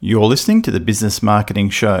You're listening to the Business Marketing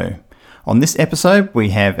Show. On this episode, we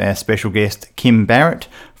have our special guest, Kim Barrett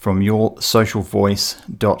from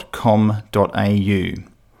yoursocialvoice.com.au.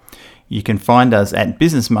 You can find us at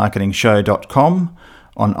businessmarketingshow.com,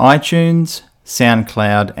 on iTunes,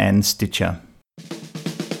 SoundCloud and Stitcher.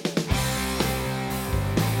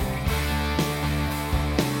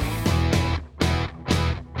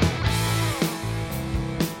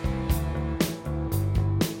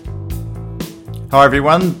 Hi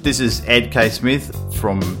everyone, this is Ed K. Smith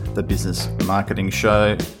from the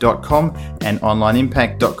businessmarketingshow.com and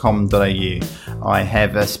onlineimpact.com.au. I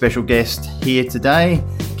have a special guest here today,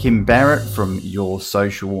 Kim Barrett from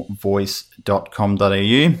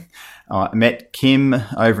yoursocialvoice.com.au. I met Kim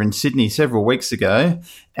over in Sydney several weeks ago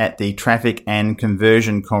at the Traffic and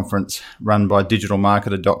Conversion Conference run by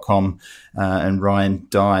digitalmarketer.com and Ryan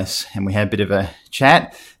Dice, and we had a bit of a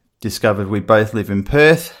chat, discovered we both live in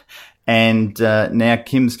Perth. And now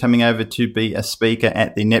Kim's coming over to be a speaker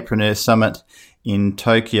at the Netpreneur Summit in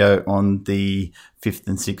Tokyo on the 5th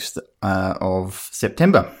and 6th of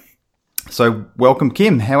September. So welcome,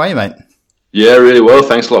 Kim. How are you, mate? Yeah, really well.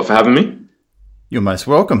 Thanks a lot for having me. You're most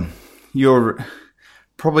welcome. You're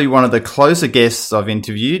probably one of the closer guests I've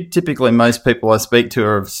interviewed. Typically, most people I speak to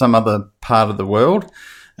are of some other part of the world.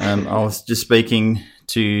 I was just speaking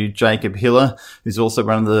to Jacob Hiller, who's also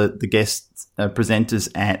one of the guest presenters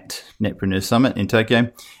at Netpreneur Summit in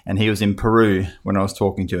Tokyo, and he was in Peru when I was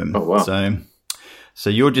talking to him. Oh, wow.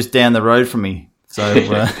 So you're just down the road from me.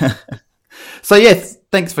 So, so yeah,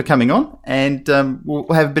 thanks for coming on, and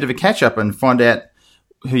we'll have a bit of a catch up and find out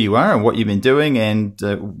who you are and what you've been doing and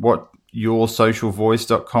what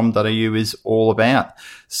yoursocialvoice.com.au is all about.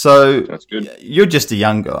 So that's good. You're just a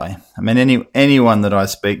young guy. I mean, anyone that I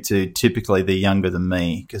speak to, typically they're younger than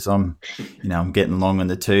me because I'm getting long in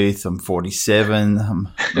the tooth. I'm 47. I'm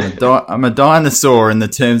a dinosaur in the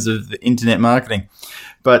terms of internet marketing.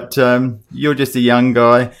 But you're just a young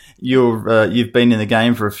guy. You've been in the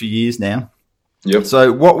game for a few years now. Yep.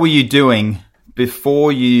 So what were you doing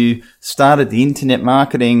before you started the internet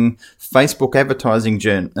marketing Facebook advertising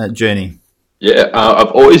journey? Yeah,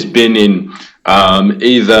 I've always been in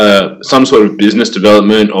either some sort of business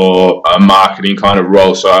development or a marketing kind of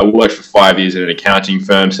role. So I worked for 5 years in an accounting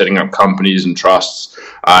firm, setting up companies and trusts.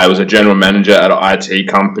 I was a general manager at an IT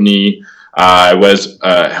company. I was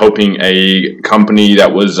helping a company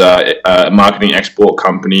that was a marketing export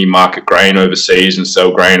company market grain overseas and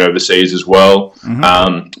sell grain overseas as well.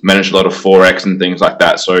 Mm-hmm. Managed a lot of Forex and things like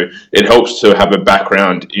that. So it helps to have a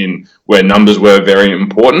background in where numbers were very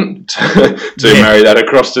important to marry that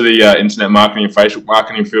across to the internet marketing and Facebook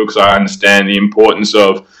marketing field, because I understand the importance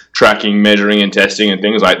of tracking, measuring and testing and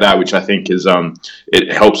things like that, which I think is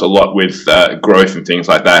it helps a lot with growth and things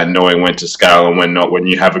like that, and knowing when to scale and when not, when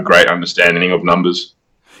you have a great understanding of numbers.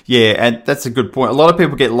 Yeah, and that's a good point. A lot of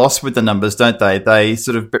people get lost with the numbers, don't they? They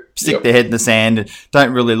sort of stick their head in the sand and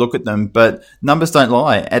don't really look at them, but numbers don't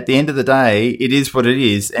lie. At the end of the day, it is what it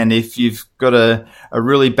is, and if you've got a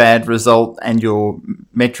really bad result and your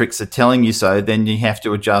metrics are telling you so, then you have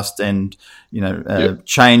to adjust and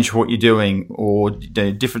change what you're doing or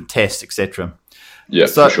do different tests, etc. Yeah,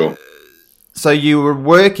 for sure. So you were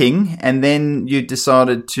working and then you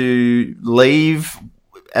decided to leave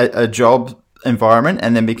a job environment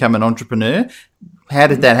and then become an entrepreneur. How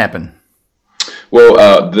did that happen?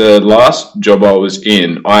 Well, the last job I was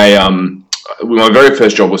in, my very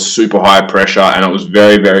first job was super high pressure and it was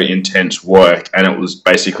very, very intense work, and it was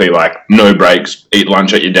basically like no breaks, eat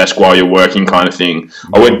lunch at your desk while you're working kind of thing.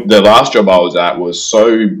 The last job I was at was so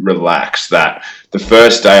relaxed that the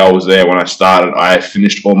first day I was there, when I started, I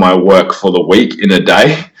finished all my work for the week in a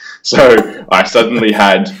day. So I suddenly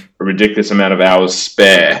had a ridiculous amount of hours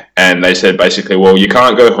spare, and they said basically, well, you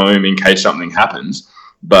can't go home in case something happens,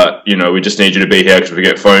 but we just need you to be here because we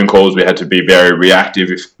get phone calls. We had to be very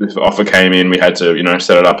reactive. If an offer came in, we had to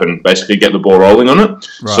set it up and basically get the ball rolling on it.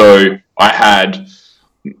 Right. So I had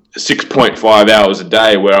 6.5 hours a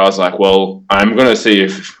day where I was like, well, I'm going to see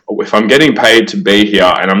if I'm getting paid to be here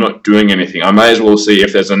and I'm not doing anything, I may as well see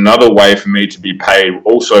if there's another way for me to be paid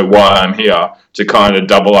also while I'm here, to kind of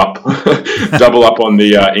double up on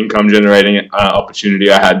the income generating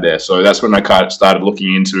opportunity I had there. So that's when I kind of started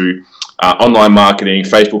looking into online marketing,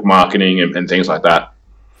 Facebook marketing and things like that.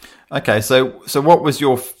 Okay, so what was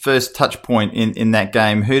your first touch point in that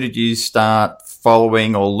game? Who did you start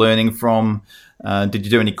following or learning from? Did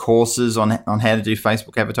you do any courses on how to do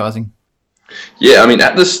Facebook advertising? Yeah, I mean,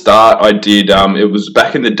 at the start I did. It was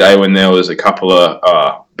back in the day when there was a couple of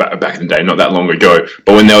back in the day, not that long ago,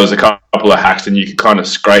 but when there was a couple couple of hacks, and you could kind of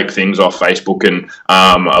scrape things off Facebook. And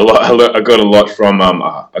I got a lot from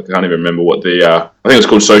I can't even remember what I think it was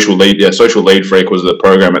called Social Lead. Yeah, Social Lead Freak was the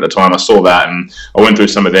program at the time. I saw that, and I went through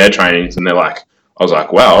some of their trainings, and I was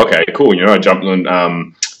like, wow, okay, cool. I jumped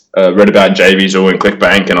on. Read about JVZoo and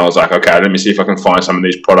ClickBank, and I was like, okay, let me see if I can find some of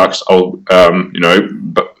these products.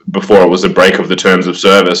 But before it was the break of the terms of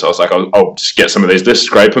service, I was like, I'll just get some of these, just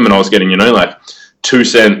scrape them, and I was getting,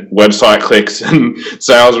 2-cent website clicks and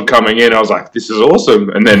sales were coming in. I was like, this is awesome.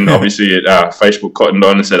 And then obviously Facebook cottoned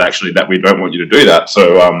on and said, actually, that we don't want you to do that.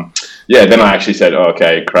 So then I actually said,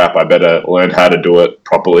 okay, crap, I better learn how to do it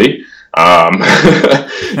properly.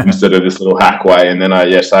 Instead of this little hack way. And then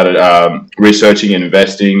I started researching and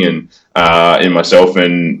investing in myself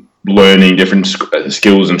and learning different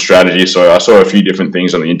skills and strategies. So I saw a few different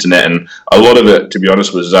things on the internet, and a lot of it, to be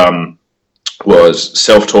honest, was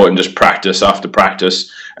self-taught and just practice after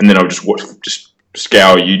practice. And then I would just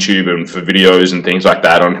scour YouTube and for videos and things like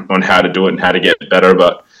that on how to do it and how to get better.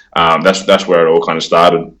 But that's where it all kind of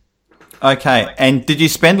started. Okay, and did you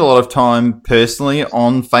spend a lot of time personally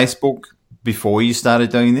on Facebook before you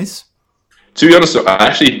started doing this? To be honest, I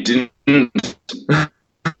actually didn't.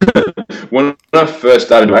 When I first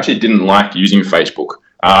started, I actually didn't like using Facebook.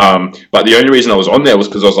 But the only reason I was on there was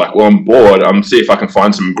because I was like, well, I'm bored. See if I can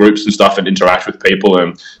find some groups and stuff and interact with people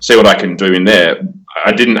and see what I can do in there.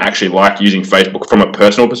 I didn't actually like using Facebook from a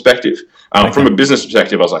personal perspective. Okay. From a business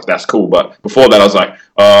perspective, I was like, that's cool. But before that, I was like,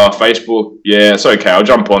 Facebook, yeah, it's okay. I'll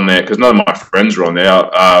jump on there because none of my friends were on there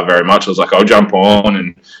very much. I was like, I'll jump on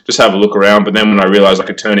and just have a look around. But then when I realized I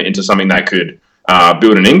could turn it into something that could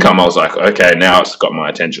build an income, I was like, okay, now it's got my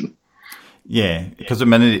attention. Yeah, because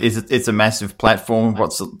it's a massive platform.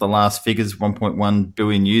 What's the last figures? 1.1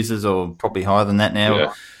 billion users, or probably higher than that now.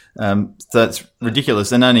 Yeah. So it's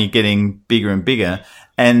ridiculous, and only getting bigger and bigger.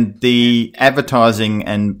 And the advertising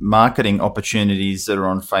and marketing opportunities that are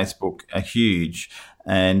on Facebook are huge.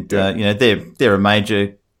 And they're a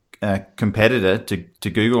major competitor to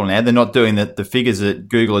Google now. They're not doing the figures that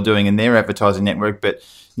Google are doing in their advertising network, but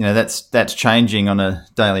that's changing on a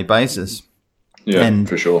daily basis. Yeah, and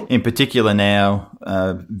for sure. In particular now,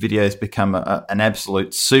 video's become an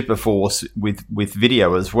absolute super force with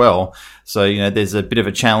video as well. So, there's a bit of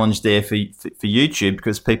a challenge there for YouTube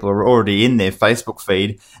because people are already in their Facebook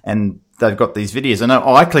feed and they've got these videos. I know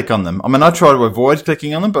I click on them. I mean, I try to avoid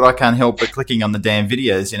clicking on them, but I can't help but clicking on the damn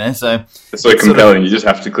videos, So it's so compelling. You just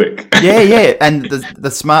have to click. Yeah. And the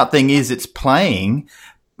smart thing is it's playing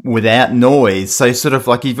without noise. So sort of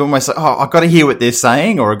like you've almost like, I've got to hear what they're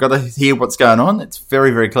saying or I've got to hear what's going on. It's very,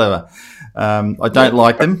 very clever. I don't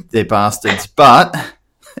like them. They're bastards. But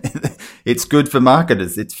it's good for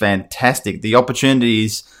marketers. It's fantastic. The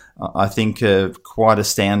opportunities, I think, are quite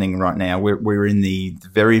astounding right now. We're in the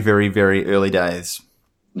very, very, very early days.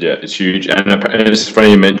 Yeah, it's huge. And it's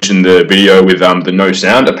funny you mentioned the video with the no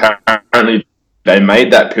sound. Apparently, they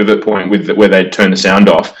made that pivot point where they turned the sound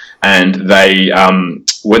off, and they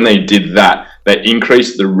when they did that, they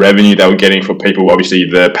increased the revenue they were getting for people. Obviously,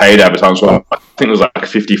 the paid advertising, I think it was like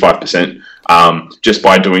 55%, just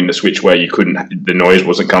by doing the switch where the noise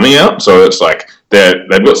wasn't coming out. So it's like they've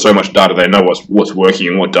got so much data, they know what's working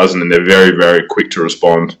and what doesn't, and they're very, very quick to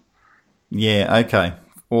respond. Yeah. Okay.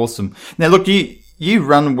 Awesome. Now, look, you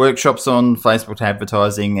run workshops on Facebook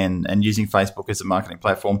advertising and using Facebook as a marketing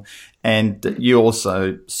platform, and you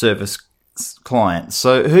also service clients.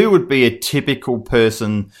 So who would be a typical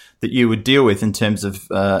person that you would deal with in terms of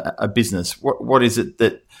a business? What is it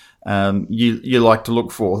that you like to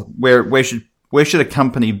look for? Where should a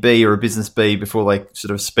company be or a business be before they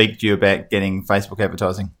sort of speak to you about getting Facebook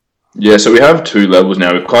advertising? Yeah, so we have two levels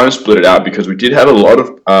now. We've kind of split it out because we did have a lot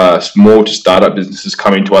of small to startup businesses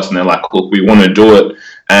coming to us and they're like, look, we want to do it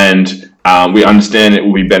and we understand it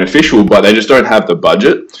will be beneficial, but they just don't have the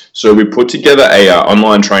budget. So we put together a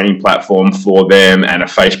online training platform for them and a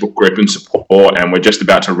Facebook group and support, and we're just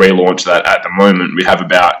about to relaunch that at the moment. We have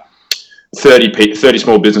about 30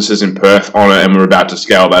 small businesses in Perth on it, and we're about to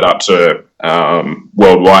scale that up to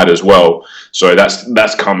worldwide as well. So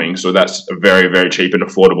that's coming. So that's very, very cheap and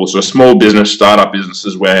affordable. So small business, startup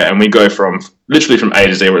businesses and we go from literally from A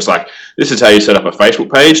to Z, where it's like, this is how you set up a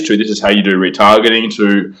Facebook page, to this is how you do retargeting,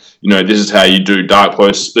 to, this is how you do dark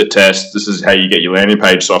posts, split tests. This is how you get your landing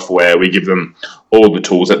page software. We give them all the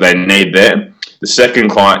tools that they need there. The second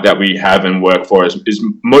client that we have and work for is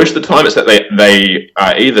most of the time it's that they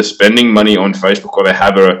are either spending money on Facebook or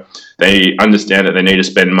they understand that they need to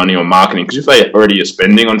spend money on marketing. Because if they already are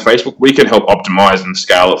spending on Facebook, we can help optimize and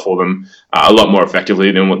scale it for them a lot more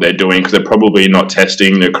effectively than what they're doing, because they're probably not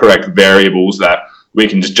testing the correct variables that we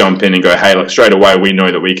can just jump in and go, hey, like straight away we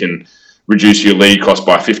know that we can reduce your lead cost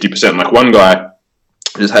by 50%. Like one guy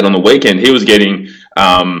I just had on the weekend, he was getting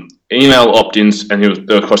email opt-ins, and they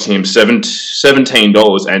were costing him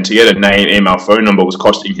 $17, and to get a name, email, phone number was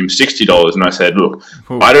costing him $60. And I said, look,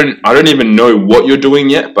 I don't even know what you're doing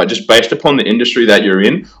yet, but just based upon the industry that you're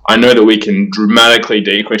in, I know that we can dramatically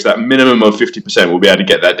decrease that minimum of 50%. We'll be able to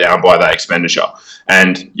get that down by that expenditure.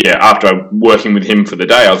 And yeah, after working with him for the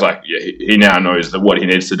day, I was like, yeah, he now knows that what he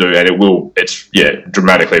needs to do, and it's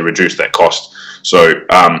dramatically reduce that cost. So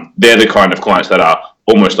they're the kind of clients that are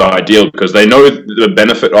almost ideal because they know the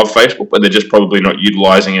benefit of Facebook, but they're just probably not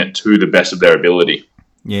utilizing it to the best of their ability.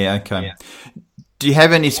 Yeah, okay. Yeah. Do you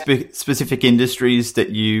have any specific industries that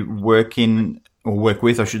you work in or work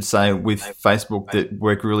with, I should say, with Facebook that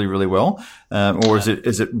work really, really well? Or is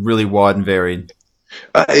it really wide and varied?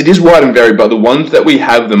 It is wide and varied, but the ones that we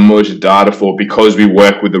have the most data for, because we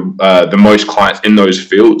work with the most clients in those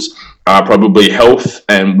fields, are probably health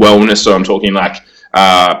and wellness. So I'm talking like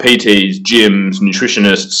PTs, gyms,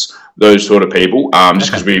 nutritionists, those sort of people, just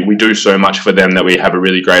because we do so much for them that we have a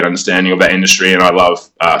really great understanding of that industry. And I love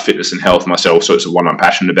fitness and health myself, so it's the one I'm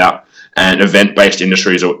passionate about. And event-based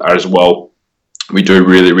industries as well, we do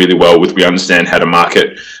really, really well with. We understand how to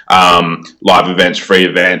market live events, free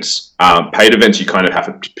events, paid events. You kind of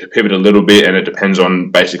have to pivot a little bit, and it depends on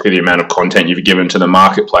basically the amount of content you've given to the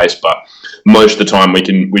marketplace. But most of the time, we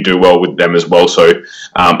do well with them as well. So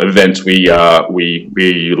events, we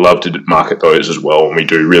love to market those as well, and we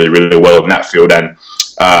do really, really well in that field, and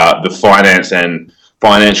the finance and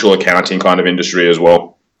financial accounting kind of industry as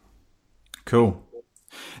well. Cool.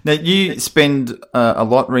 Now, you spend a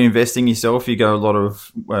lot reinvesting yourself. You go a lot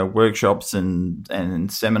of workshops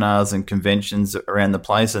and seminars and conventions around the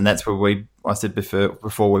place, and that's where I said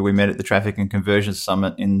before we met at the Traffic and Conversion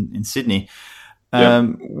Summit in Sydney.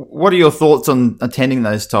 What are your thoughts on attending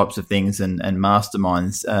those types of things and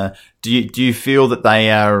masterminds? Do you feel that they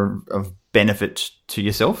are of benefit to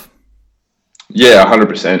yourself? Yeah,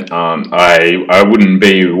 100%. I wouldn't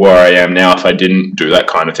be where I am now if I didn't do that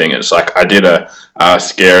kind of thing. It's like I did a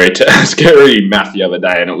scary math the other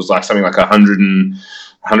day, and it was like something like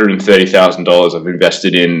 $130,000 I've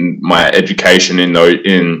invested in my education in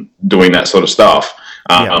doing that sort of stuff.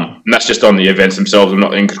 And that's just on the events themselves. I'm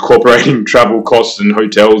not incorporating travel costs and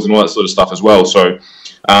hotels and all that sort of stuff as well. So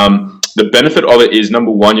the benefit of it is,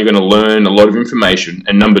 number one, you're going to learn a lot of information,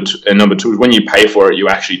 and number two is when you pay for it, you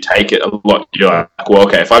actually take it a lot. You're like, well,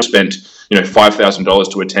 okay, if I've spent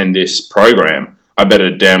 $5,000 to attend this program, I better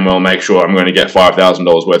damn well make sure I'm going to get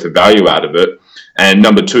 $5,000 worth of value out of it. And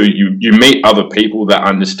number two, you meet other people that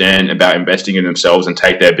understand about investing in themselves and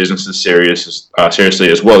take their businesses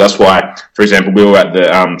seriously as well. That's why, for example, we were at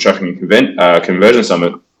the Traffic and Conversion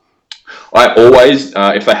Summit. I always,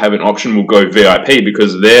 if I have an option, will go VIP,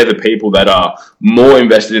 because they're the people that are more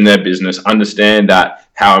invested in their business, understand that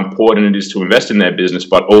how important it is to invest in their business,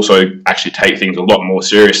 but also actually take things a lot more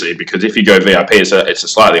seriously. Because if you go VIP, it's a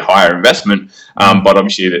slightly higher investment, but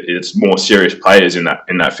obviously it's more serious players in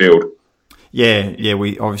that field. Yeah,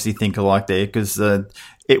 we obviously think alike there, because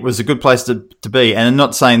it was a good place to be. And I'm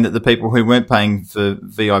not saying that the people who weren't paying for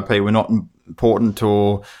VIP were not important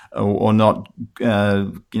or not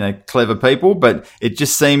clever people, but it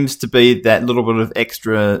just seems to be that little bit of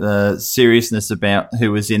extra seriousness about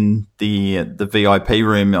who was in the VIP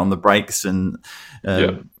room on the breaks, and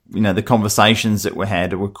the conversations that were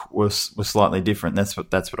had were slightly different. That's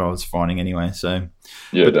what I was finding anyway. So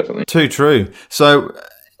definitely too true. So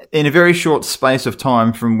in a very short space of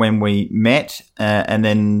time from when we met, and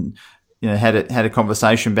then had a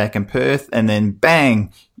conversation back in Perth, and then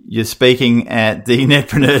bang, you're speaking at the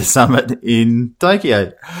Netpreneur Summit in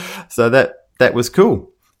Tokyo. So that was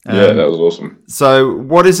cool. That was awesome. So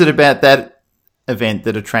what is it about that event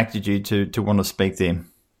that attracted you to want to speak there?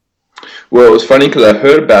 Well, it was funny because I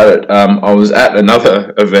heard about it. I was at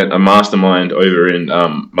another event, a mastermind over in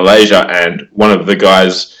Malaysia, and one of the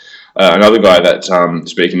guys, another guy that's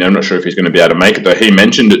speaking there, I'm not sure if he's going to be able to make it, though, he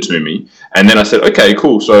mentioned it to me. And then I said, okay,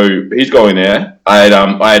 cool. So he's going there. I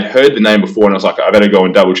had heard the name before, and I was like, I better go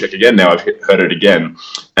and double check again. Now I've heard it again.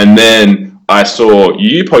 And then I saw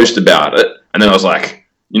you post about it, and then I was like,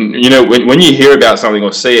 when you hear about something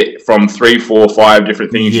or see it from 3, 4, 5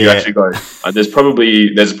 different things, you actually go, there's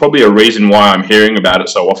probably a reason why I'm hearing about it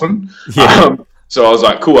so often. So I was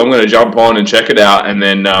like, cool, I'm going to jump on and check it out. And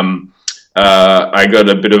then I got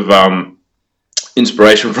a bit of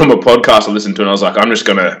inspiration from a podcast I listened to, and I was like, I'm just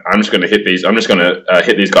gonna hit these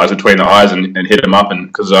guys between the eyes and hit them up, and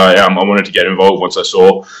because I wanted to get involved once I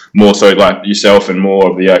saw more so like yourself and more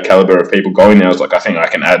of the caliber of people going there. I was like, I think I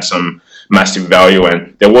can add some massive value.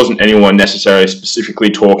 And there wasn't anyone necessarily specifically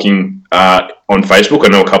talking on Facebook. I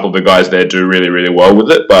know a couple of the guys there do really, really well with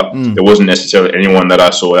it, but there wasn't necessarily anyone that I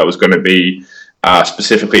saw that was going to be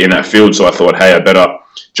specifically in that field. So I thought, hey, I better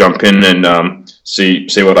jump in and see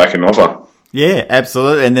what I can offer. Yeah,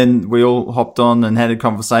 absolutely. And then we all hopped on and had a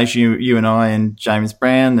conversation, you and I and James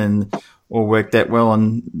Brown, and all worked out well,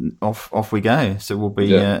 and off we go. So we'll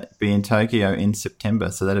be in Tokyo in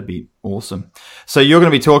September. So that'd be awesome. So you're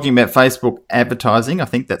going to be talking about Facebook advertising. I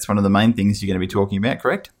think that's one of the main things you're going to be talking about,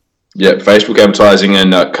 correct? Yeah, Facebook advertising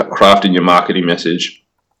and crafting your marketing message.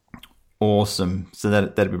 Awesome. So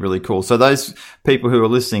that'd be really cool. So those people who are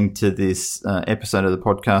listening to this episode of the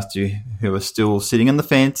podcast who are still sitting on the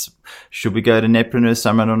fence, should we go to Netpreneur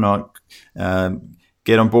Summit or not,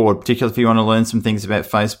 get on board, particularly if you want to learn some things about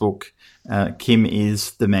Facebook. Kim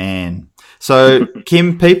is the man. So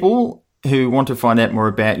Kim, people who want to find out more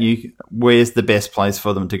about you, where's the best place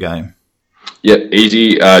for them to go? Yeah,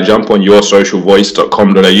 easy. Jump on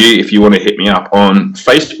yoursocialvoice.com.au. If you want to hit me up on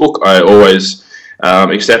Facebook, I always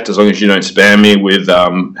accept, as long as you don't spam me with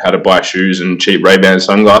how to buy shoes and cheap Ray-Ban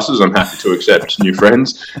sunglasses. I'm happy to accept new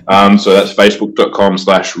friends. So that's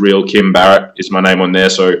facebook.com/realkimbarrett is my name on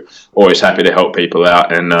there. So always happy to help people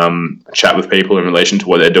out and chat with people in relation to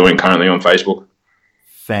what they're doing currently on Facebook.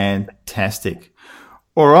 Fantastic.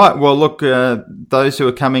 All right. Well, look, those who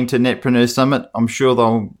are coming to Netpreneur Summit, I'm sure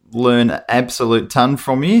they'll learn an absolute ton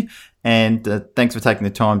from you. And thanks for taking the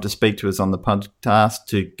time to speak to us on the podcast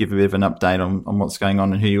to give a bit of an update on what's going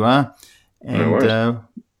on and who you are. And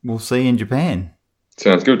we'll see you in Japan.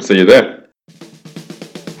 Sounds good. See you there.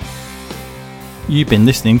 You've been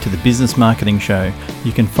listening to the Business Marketing Show.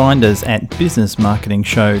 You can find us at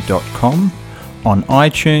businessmarketingshow.com, on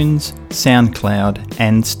iTunes, SoundCloud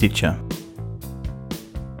and Stitcher.